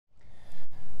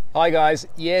Hi guys,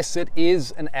 yes it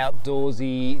is an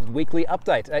outdoorsy weekly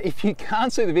update. If you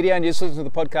can't see the video and you're just listening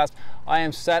to the podcast, I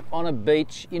am sat on a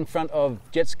beach in front of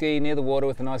jet ski near the water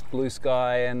with a nice blue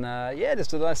sky and yeah,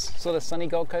 just a nice sort of sunny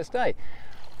Gold Coast day.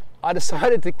 I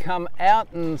decided to come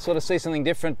out and sort of see something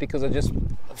different because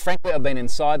frankly I've been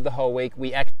inside the whole week.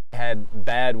 We actually had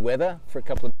bad weather for a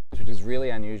couple of days, which is really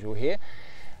unusual here.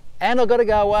 And I've got to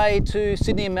go away to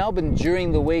Sydney and Melbourne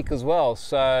during the week as well.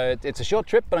 So it's a short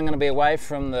trip, but I'm going to be away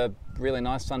from the really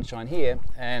nice sunshine here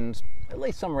and at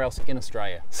least somewhere else in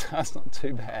Australia. So it's not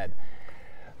too bad.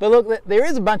 But look, there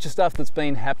is a bunch of stuff that's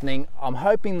been happening. I'm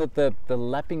hoping that the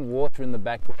lapping water in the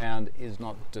background is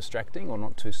not distracting or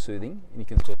not too soothing, and you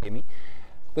can still hear me.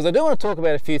 Because I do want to talk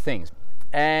about a few things.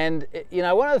 And you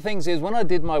know, one of the things is when I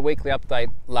did my weekly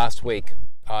update last week,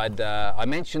 I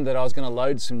mentioned that I was going to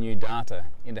load some new data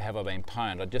into Have I Been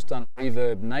Pwned. I'd just done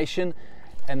Reverb Nation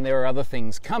and there are other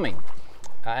things coming.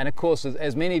 And of course,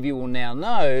 as many of you will now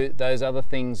know, those other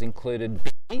things included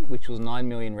Bing, which was 9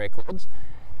 million records,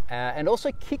 and also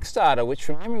Kickstarter, which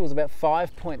from memory was about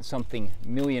 5-point-something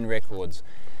million records.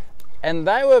 And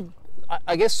they were,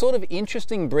 I guess, sort of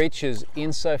interesting breaches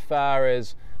insofar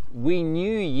as we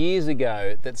knew years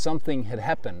ago that something had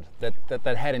happened,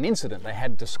 that had an incident, they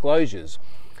had disclosures,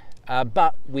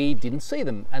 but we didn't see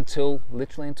them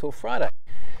literally until Friday.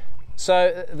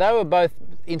 So they were both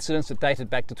incidents that dated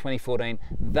back to 2014.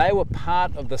 They were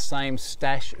part of the same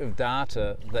stash of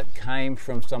data that came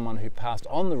from someone who passed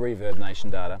on the Reverb Nation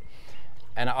data.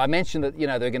 And I mentioned that, you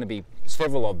know, there are going to be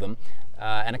several of them,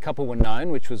 and a couple were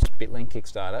known, which was Bitly and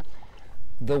Kickstarter.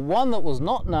 The one that was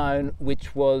not known,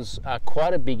 which was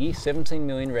quite a biggie, 17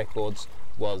 million records,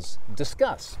 was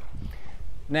Disqus.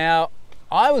 Now,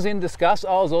 I was in Disqus,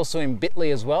 I was also in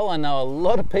Bitly as well. I know a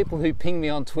lot of people who ping me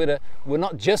on Twitter were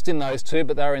not just in those two,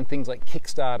 but they were in things like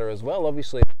Kickstarter as well,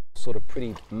 obviously sort of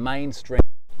pretty mainstream,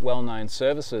 well-known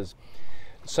services.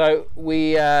 So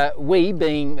we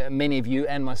being many of you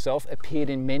and myself,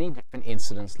 appeared in many different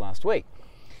incidents last week.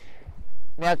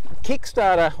 Now,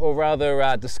 Kickstarter, or rather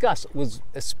Disqus, was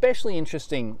especially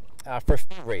interesting for a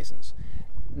few reasons.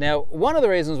 Now, one of the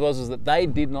reasons was that they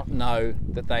did not know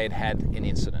that they had had an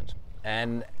incident.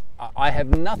 And I have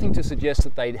nothing to suggest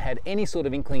that they had any sort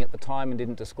of inkling at the time and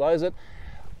didn't disclose it.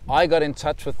 I got in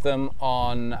touch with them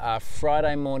on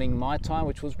Friday morning my time,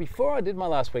 which was before I did my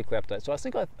last weekly update. So I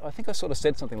think I sort of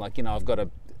said something like, you know, I've got a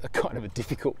kind of a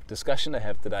difficult discussion to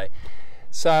have today.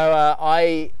 So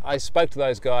I spoke to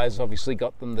those guys, obviously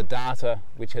got them the data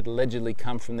which had allegedly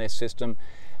come from their system.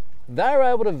 They were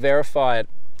able to verify it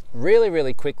really,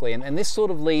 really quickly. And this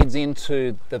sort of leads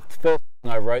into the first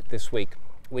thing I wrote this week,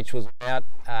 which was about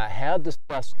how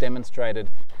Disqus demonstrated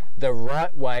the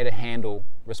right way to handle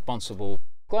responsible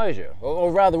disclosure.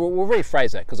 Or rather, we'll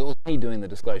rephrase that because it was me doing the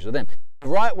disclosure to them. The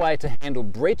right way to handle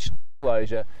breach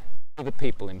disclosure for the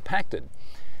people impacted.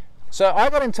 So I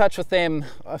got in touch with them,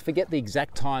 I forget the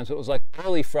exact time, so it was like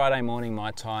early Friday morning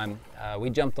my time. We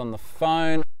jumped on the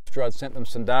phone after I'd sent them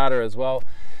some data as well.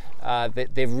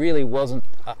 There really wasn't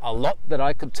a lot that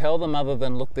I could tell them other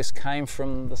than, look, this came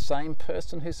from the same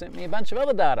person who sent me a bunch of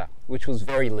other data, which was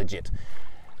very legit.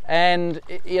 And,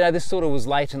 you know, this sort of was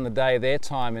late in the day, their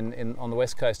time on the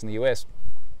West Coast in the US.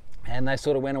 And they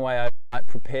sort of went away overnight,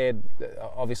 prepared,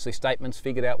 obviously, statements,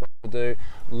 figured out what to do,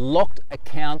 locked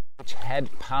accounts which had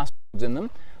passwords in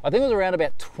them. I think it was around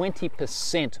about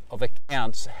 20% of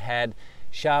accounts had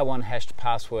SHA-1 hashed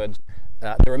passwords.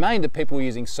 The remainder people were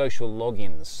using social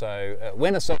logins. So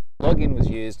when a social login was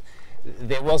used,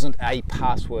 there wasn't a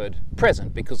password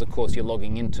present because, of course, you're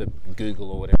logging into Google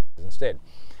or whatever instead.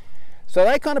 So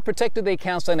they kind of protected the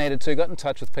accounts they needed to, got in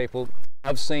touch with people.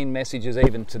 I've seen messages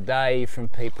even today from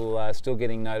people still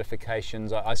getting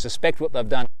notifications. I suspect what they've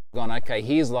done is gone, okay,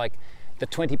 here's like the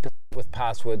 20% with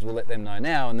passwords, we'll let them know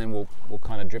now, and then we'll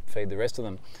kind of drip feed the rest of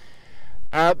them.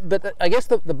 But I guess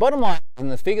the bottom line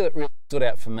and the figure that really stood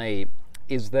out for me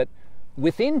is that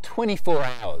within 24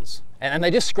 hours, and they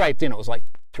just scraped in, it was like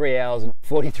 3 hours and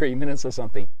 43 minutes or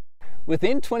something.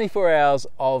 Within 24 hours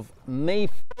of me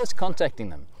first contacting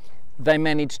them, they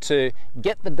managed to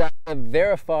get the data,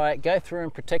 verify it, go through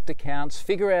and protect accounts,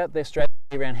 figure out their strategy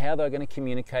around how they're going to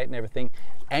communicate and everything,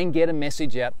 and get a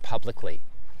message out publicly.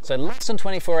 So less than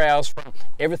 24 hours from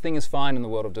everything is fine in the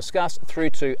world of Disqus through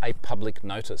to a public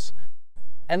notice.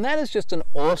 And that is just an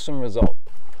awesome result.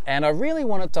 And I really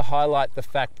wanted to highlight the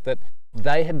fact that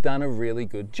they had done a really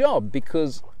good job,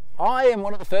 because I am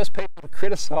one of the first people to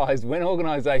criticize when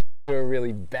organizations do a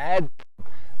really bad job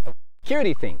of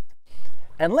security things.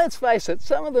 And let's face it,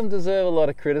 some of them deserve a lot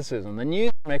of criticism. The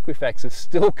news from Equifax is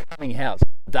still coming out.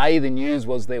 Today the news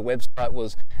was their website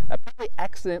was probably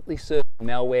accidentally serving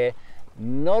malware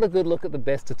Not a good look at the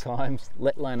best of times,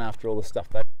 let alone after all the stuff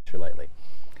they've been through lately.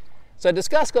 So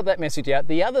Discuss got that message out.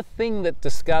 The other thing that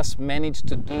Discuss managed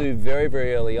to do very,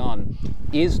 very early on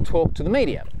is talk to the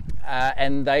media.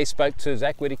 And they spoke to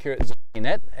Zach Whittaker at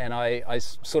ZNet, and I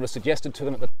sort of suggested to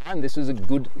them at the time, this is a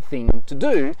good thing to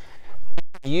do.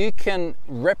 You can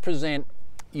represent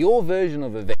your version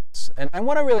of events. And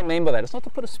what I really mean by that, it's not to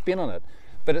put a spin on it,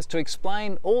 but it's to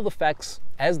explain all the facts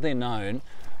as they're known,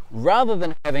 rather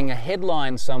than having a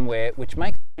headline somewhere which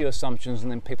makes a few assumptions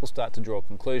and then people start to draw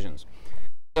conclusions.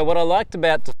 So what I liked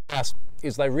about Discuss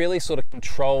is they really sort of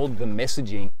controlled the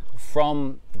messaging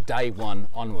from day one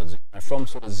onwards, from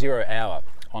sort of 0 hour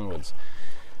onwards.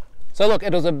 So look,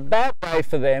 it was a bad day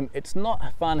for them. It's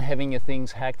not fun having your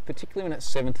things hacked, particularly when it's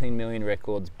 17 million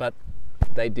records, but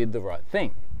they did the right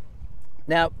thing.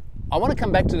 Now, I want to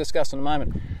come back to Discuss in a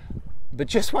moment, but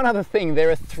just one other thing. There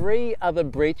are 3 other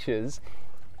breaches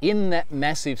in that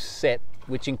massive set,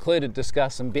 which included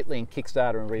Discuss and Bitly and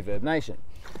Kickstarter and Reverb Nation.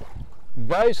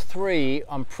 Those 3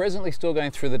 I'm presently still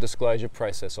going through the disclosure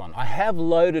process on. I have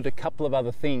loaded a couple of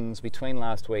other things between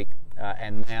last week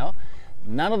and now.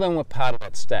 None of them were part of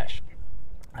that stash.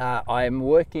 I'm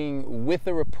working with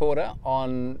a reporter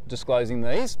on disclosing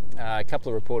these, a couple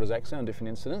of reporters actually on different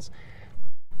incidents.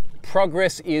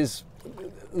 Progress is,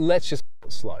 let's just call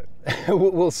it slow.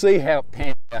 We'll see how it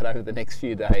pans out over the next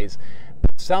few days.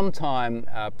 Sometime,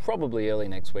 probably early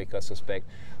next week, I suspect,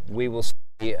 we will see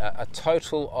a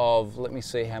total of, let me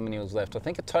see how many was left. I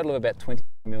think a total of about 20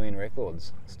 million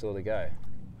records still to go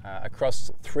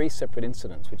across 3 separate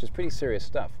incidents, which is pretty serious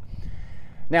stuff.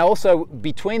 Now also,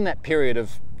 between that period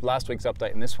of last week's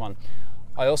update and this one,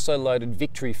 I also loaded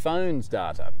Victory Phones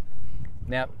data.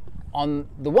 Now, on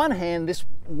the one hand, this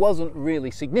wasn't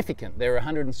really significant. There are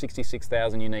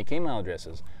 166,000 unique email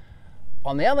addresses.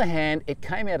 On the other hand, it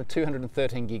came out of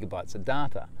 213 gigabytes of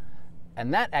data.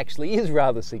 And that actually is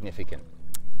rather significant.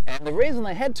 And the reason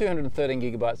they had 213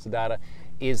 gigabytes of data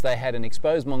is they had an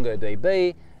exposed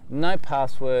MongoDB, no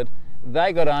password.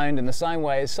 They got owned in the same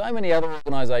way as so many other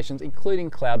organizations, including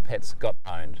CloudPets, got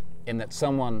owned, in that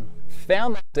someone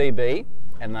found that DB,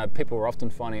 and people were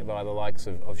often finding it via the likes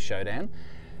of Shodan,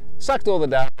 sucked all the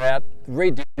data out,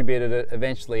 redistributed it,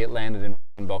 eventually it landed in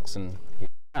one box, and here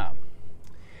we are.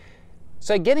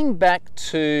 So getting back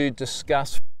to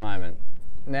Discuss for a moment.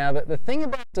 Now, the thing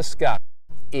about Discuss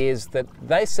is that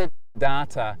they said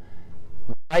data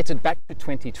related back to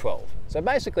 2012. So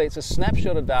basically, it's a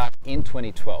snapshot of data in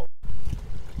 2012.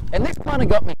 And this kind of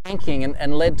got me thinking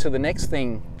and led to the next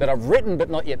thing that I've written but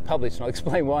not yet published, and I'll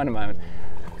explain why in a moment.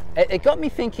 It got me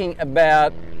thinking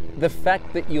about the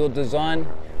fact that your design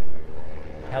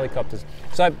helicopters.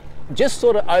 So just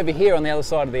sort of over here on the other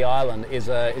side of the island is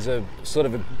a sort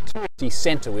of a touristy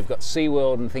centre. We've got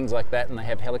SeaWorld and things like that, and they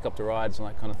have helicopter rides and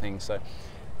that kind of thing. So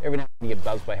every now and then you get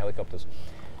buzzed by helicopters.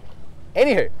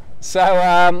 Anywho,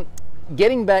 so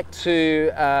getting back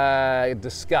to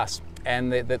Discuss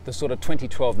and the sort of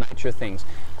 2012 nature of things.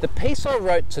 The piece I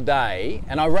wrote today,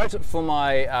 and I wrote it for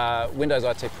my Windows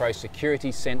IT Pro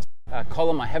Security Sense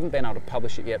column. I haven't been able to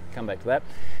publish it yet, come back to that.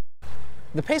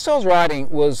 The piece I was writing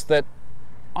was that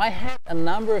I had a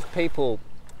number of people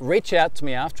reach out to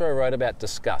me after I wrote about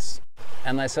Discuss,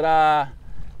 and they said,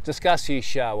 Discuss use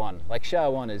SHA-1. Like,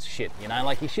 SHA-1 is shit, you know,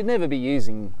 like you should never be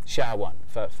using SHA-1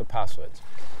 for passwords.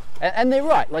 And they're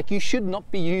right, like you should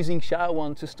not be using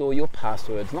SHA-1 to store your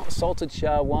passwords, not salted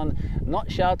SHA-1,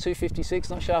 not SHA-256,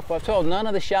 not SHA-512, none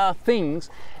of the SHA things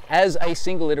as a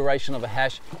single iteration of a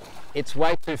hash. It's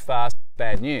way too fast,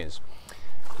 bad news.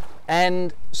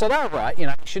 And so they're right, you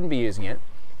know, you shouldn't be using it.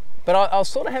 But I was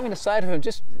sort of having to say to them,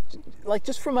 just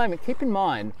for a moment, keep in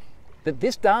mind that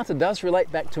this data does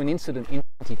relate back to an incident in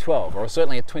 2012, or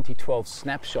certainly a 2012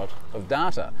 snapshot of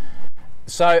data.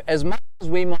 So as much as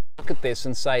we might look at this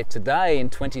and say today in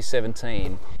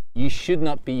 2017, you should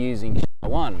not be using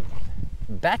SHA-1,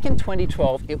 back in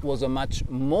 2012, it was a much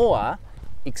more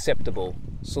acceptable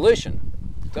solution.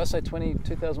 Did I say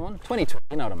 2001? 2012,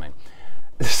 you know what I mean.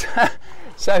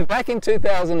 So back in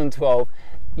 2012,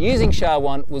 using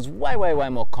SHA-1 was way, way, way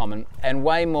more common and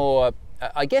way more,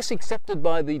 I guess, accepted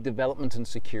by the development and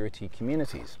security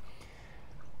communities.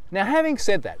 Now, having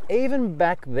said that, even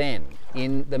back then,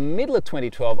 in the middle of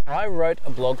 2012, I wrote a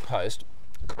blog post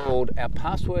called Our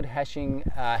Password Hashing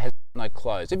Has No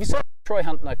Close. If you say Troy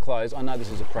Hunt No Close, I know this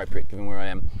is appropriate given where I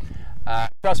am.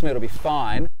 Trust me, it'll be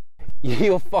fine.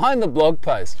 You'll find the blog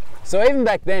post. So even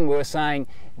back then, we were saying,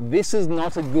 this is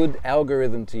not a good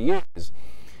algorithm to use.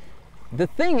 The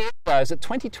thing is, though, is that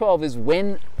 2012 is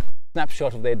when a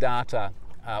snapshot of their data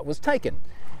was taken.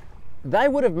 They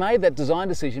would have made that design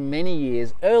decision many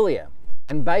years earlier.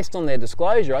 And based on their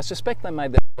disclosure, I suspect they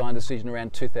made that design decision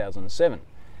around 2007.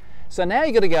 So now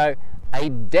you've got to go a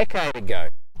decade ago.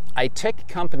 A tech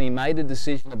company made a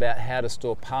decision about how to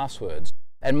store passwords,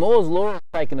 and Moore's law has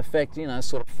taken effect,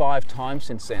 sort of 5 times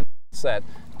since then. It's that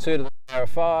 2 to the power of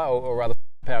 5, or rather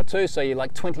power 2, so you're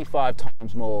like 25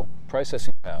 times more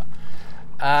processing power.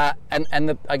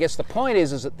 I guess the point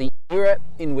is that the era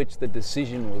in which the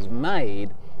decision was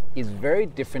made is very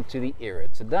different to the era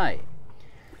today.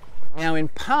 Now, in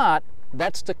part,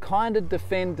 that's to kind of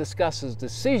defend Disqus's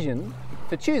decision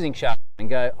for choosing Sharp and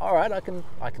go, all right, I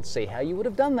can see how you would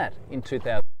have done that in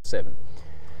 2007.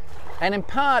 And in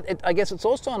part, I guess it's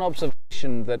also an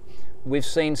observation that we've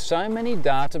seen so many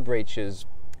data breaches,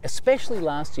 especially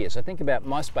last year. So think about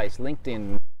MySpace,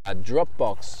 LinkedIn,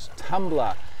 Dropbox,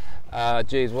 Tumblr,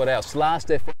 geez, what else?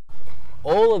 Last.fm.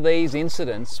 All of these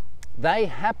incidents, they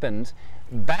happened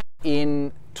back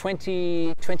in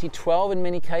 2012 in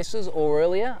many cases, or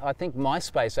earlier. I think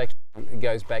MySpace actually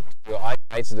goes back to, I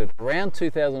created it around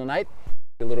 2008,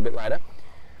 a little bit later.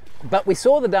 But we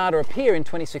saw the data appear in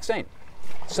 2016.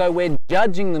 So we're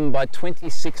judging them by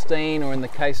 2016, or in the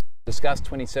case discussed,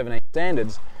 2017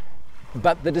 standards,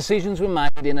 but the decisions were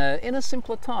made in a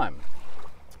simpler time.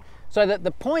 So that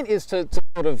the point is to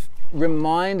sort of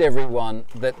remind everyone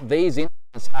that these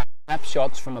incidents are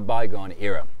snapshots from a bygone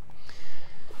era.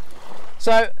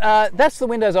 So that's the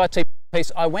Windows IT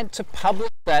piece. I went to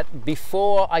publish that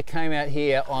before I came out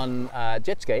here on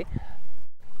Jetski.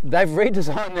 They've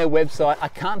redesigned their website. I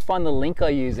can't find the link I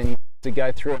use anymore to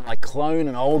go through and like clone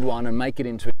an old one and make it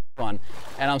into a new one.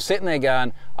 And I'm sitting there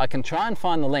going, I can try and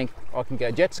find the link, or I can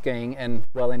go jet skiing, and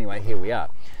well, anyway, here we are.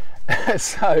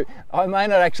 So I may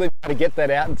not actually be able to get that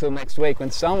out until next week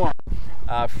when someone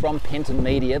from Penton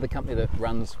Media, the company that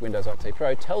runs Windows IT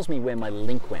Pro, tells me where my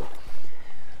link went.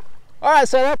 All right,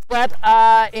 so that's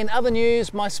that. In other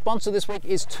news, my sponsor this week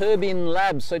is Terbium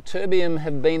Labs. So Terbium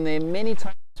have been there many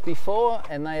times before,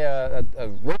 and they are a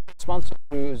real sponsor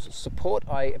whose support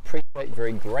I appreciate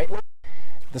very greatly.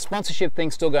 The sponsorship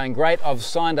thing's still going great. I've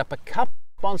signed up a couple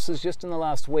of sponsors just in the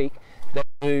last week that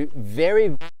do very,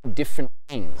 very different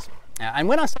things. And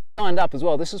when I signed up as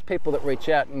well, this is people that reach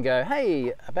out and go,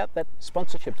 hey, about that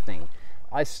sponsorship thing.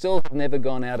 I still have never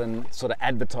gone out and sort of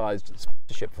advertised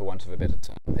sponsorship, for want of a better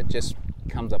term. It just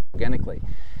comes up organically.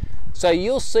 So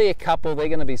you'll see a couple, they're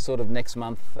going to be sort of next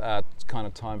month kind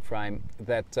of time frame,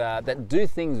 that do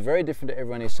things very different to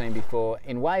everyone who's seen before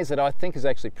in ways that I think is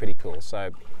actually pretty cool.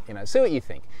 So, see what you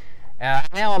think. Now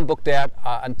I'm booked out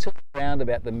until around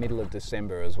about the middle of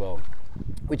December as well,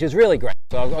 which is really great.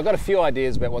 So I've got a few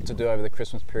ideas about what to do over the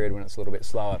Christmas period when it's a little bit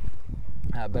slower.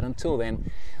 But until then,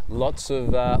 lots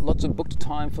of booked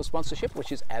time for sponsorship,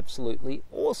 which is absolutely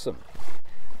awesome.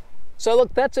 So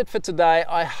look, that's it for today.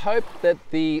 I hope that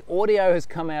the audio has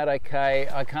come out okay.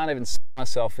 I can't even see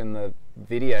myself in the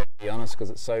video, to be honest, because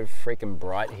it's so freaking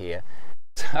bright here.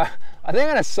 So I think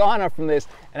I'm going to sign off from this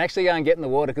and actually go and get in the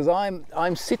water, because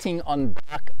I'm sitting on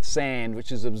dark sand, which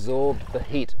has absorbed the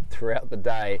heat throughout the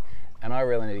day, and I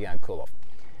really need to go and cool off.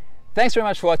 Thanks very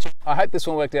much for watching. I hope this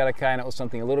one worked out okay and it was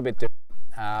something a little bit different.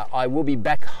 I will be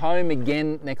back home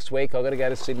again next week. I've got to go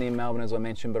to Sydney and Melbourne, as I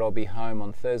mentioned, but I'll be home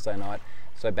on Thursday night.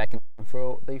 So back in time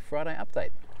for the Friday update.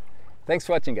 Thanks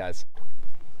for watching, guys.